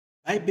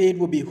Bybit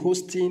will be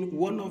hosting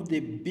one of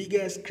the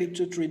biggest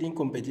crypto trading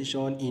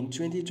competition in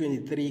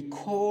 2023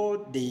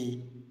 called the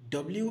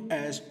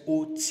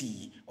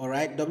WSOT. All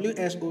right,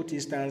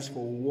 WSOT stands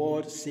for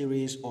World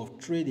Series of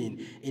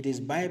Trading. It is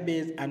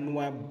Bybit's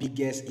annual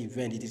biggest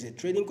event. It is a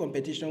trading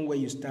competition where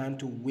you stand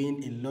to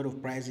win a lot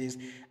of prizes.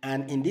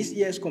 And in this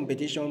year's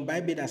competition,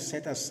 Bybit has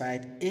set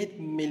aside $8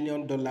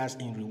 million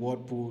in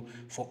reward pool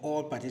for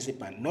all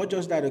participants. Not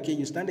just that, okay,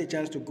 you stand a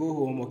chance to go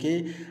home,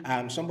 okay?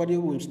 Somebody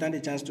will stand a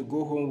chance to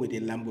go home with a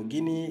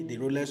Lamborghini, the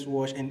Rolex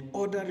watch, and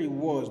other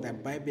rewards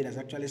that Bybit has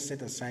actually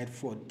set aside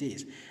for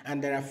this.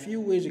 And there are a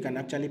few ways you can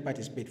actually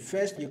participate.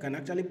 First, you can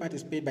actually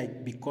participate by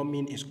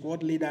becoming a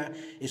squad leader.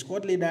 A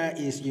squad leader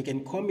is you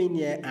can come in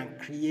here and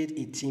create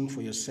a team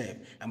for yourself.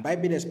 And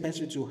Bybit expects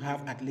you to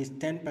have at least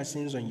 10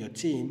 persons on your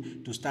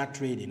team to start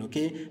trading,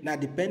 okay? Now,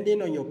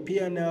 depending on your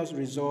P&L's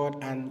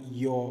result and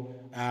your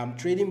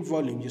trading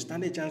volume, you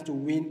stand a chance to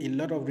win a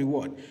lot of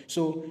reward.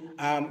 So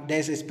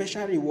there's a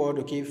special reward,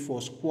 okay,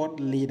 for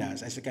squad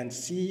leaders. As you can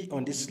see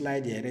on this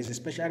slide here, there's a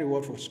special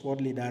reward for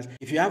squad leaders.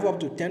 If you have up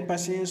to 10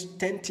 persons,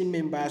 10 team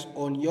members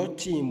on your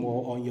team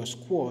or on your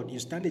squad, you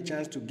stand a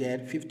chance to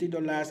get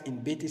 $50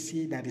 in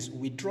BTC that is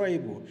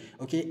withdrawable,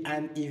 okay?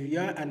 And if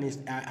you're an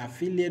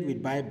affiliate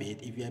with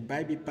Bybit, if you're a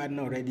Bybit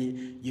partner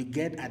already, you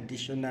get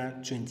additional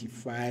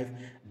 $25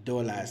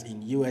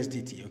 in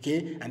USDT,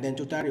 okay? And then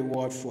total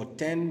reward for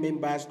 10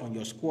 members on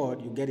your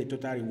squad, you get a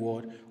total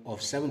reward of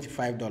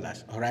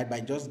 $75, all right, by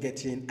just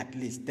getting at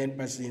least 10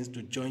 persons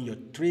to join your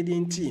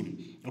trading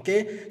team,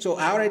 okay? So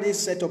I already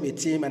set up a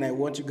team and I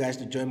want you guys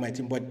to join my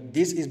team, but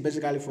this is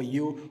basically for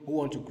you who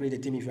want to create a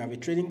team. If you have a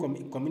trading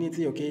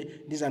community,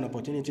 okay, this is an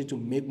opportunity to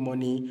make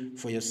money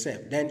for yourself.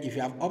 Then if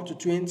you have up to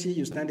 20,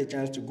 you stand a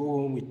chance to go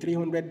home with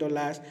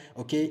 $300,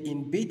 okay,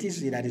 in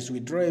BTC that is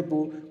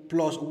withdrawable,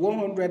 plus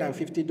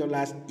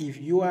 $150 if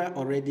you are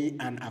already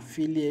an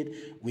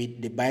affiliate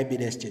with the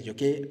Bybit exchange,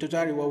 okay?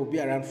 Total reward will be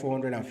around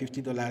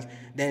 $450.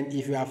 Then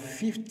if you have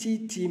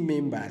 50 team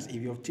members,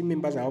 if your team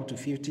members are up to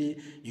 50,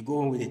 you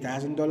go home with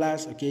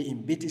 $1,000, okay,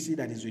 in BTC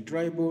that is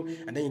withdrawable,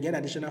 and then you get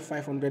additional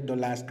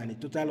 $500 and a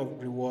total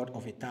of reward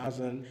of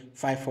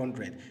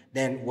 $1,500.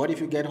 Then what if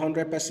you get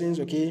 100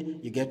 persons, okay,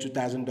 you get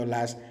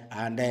 $2,000,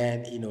 and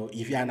then, you know,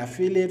 if you're an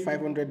affiliate,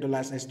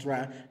 $500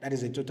 extra, that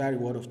is a total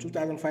reward of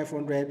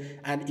 $2,500.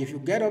 And if you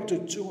get up to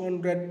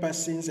 200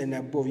 persons and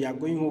above, you are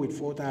going home with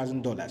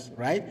 $4,000,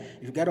 right?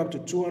 If you get up to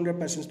 200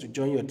 persons to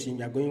join your team,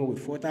 you are going home with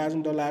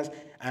 $4,000,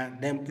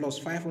 and then plus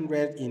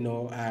 500, you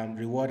know,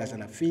 reward as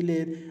an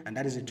affiliate, and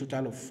that is a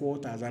total of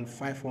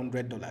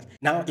 $4,500.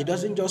 Now, it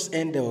doesn't just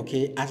end there,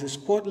 okay? As a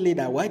squad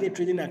leader, while the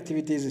trading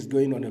activities is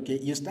going on, okay,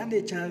 you stand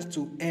a chance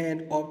to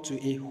earn up to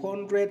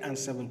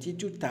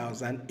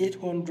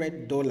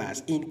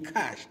 $172,800 in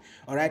cash,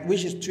 all right,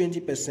 which is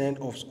 20%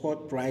 of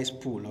squad prize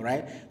pool, all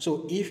right?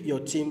 So if your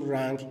team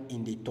rank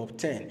in the top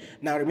 10.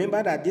 Now,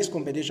 remember that this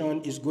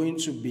competition is going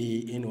to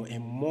be, you know,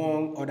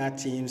 among other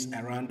teams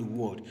around the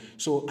world.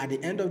 So at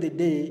the end of the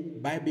day,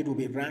 Bybit will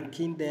be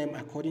ranking them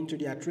according to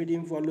their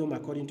trading volume,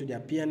 according to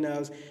their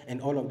P&Ls and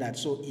all of that.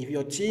 So if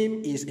your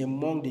team is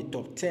among the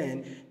top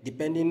 10,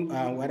 depending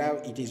whether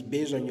it is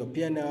based on your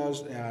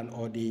P&Ls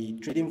or the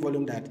trading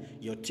volume that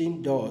your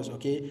team does,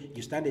 okay,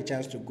 you stand a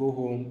chance to go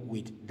home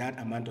with that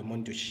amount of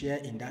money to share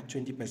in that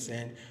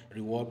 20%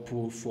 reward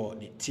pool for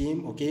the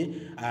team,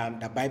 okay,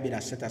 that Bybit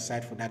has set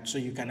aside for that. So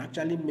you can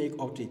actually make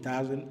up to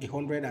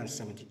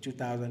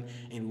 $172,000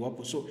 in reward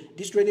pool. So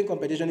this trading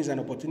competition is an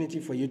opportunity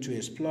for you to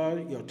explore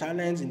your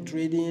talents in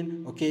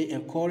trading, okay,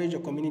 encourage your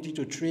community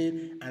to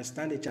trade and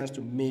stand a chance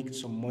to make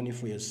some money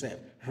for yourself,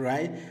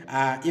 right?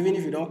 Even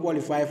if you don't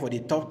qualify for the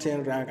top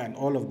 10 rank and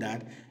all of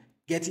that,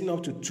 getting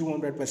up to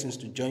 200 persons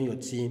to join your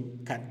team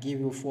can give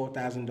you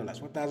 $4,000.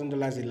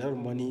 $4,000 is a lot of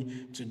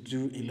money to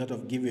do a lot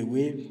of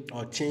giveaway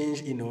or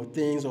change, you know,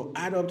 things or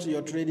add up to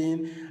your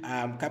trading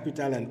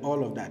capital and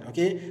all of that,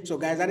 okay? So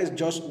guys, that is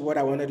just what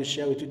I wanted to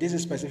share with you. This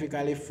is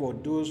specifically for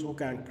those who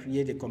can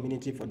create a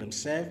community for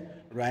themselves,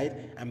 right,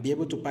 and be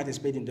able to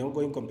participate in the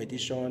ongoing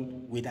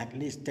competition with at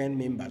least 10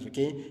 members,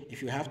 okay?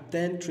 If you have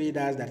 10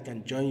 traders that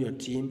can join your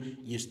team,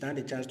 you stand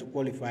a chance to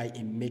qualify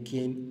in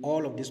making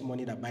all of this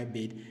money that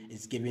Bybit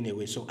is giving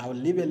away. So I'll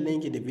leave a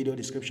link in the video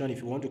description.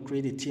 If you want to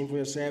create a team for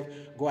yourself,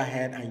 go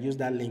ahead and use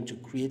that link to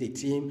create a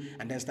team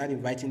and then start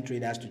inviting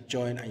traders to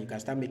join, and you can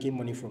start making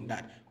money from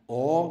that.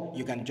 Or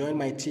you can join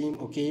my team,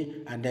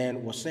 okay, and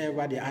then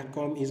whatever the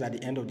outcome is at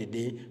the end of the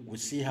day, we'll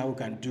see how we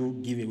can do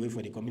giveaway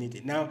for the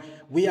community. Now,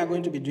 we are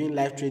going to be doing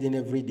live trading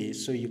every day,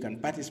 so you can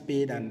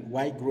participate, and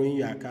while growing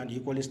your account, you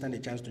equally stand a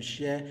chance to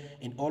share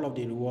in all of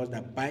the rewards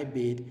that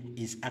Bybit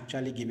is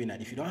actually giving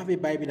out. If you don't have a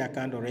Bybit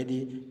account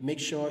already, make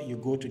sure you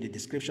go to the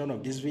description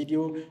of this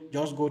video.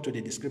 Just go to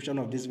the description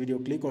of this video,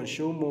 click on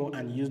show more,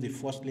 and use the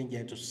first link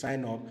here to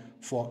sign up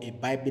for a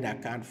Bybit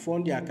account,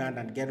 fund your account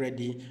and get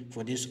ready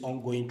for this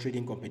ongoing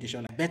trading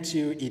competition. I bet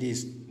you it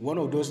is one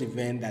of those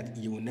events that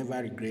you will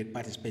never regret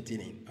participating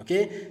in.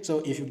 Okay, so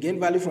if you gain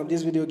value from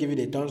this video, give it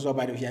a thumbs up,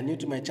 and if you are new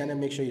to my channel,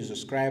 make sure you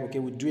subscribe. Okay,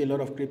 we do a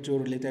lot of crypto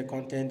related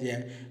content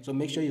here, so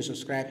make sure you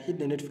subscribe, hit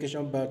the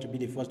notification bell to be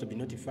the first to be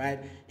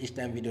notified each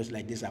time videos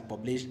like this are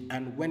published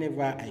and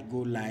whenever I go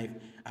live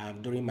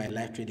during my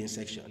live trading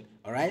section.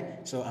 All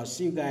right, so I'll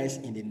see you guys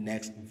in the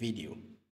next video.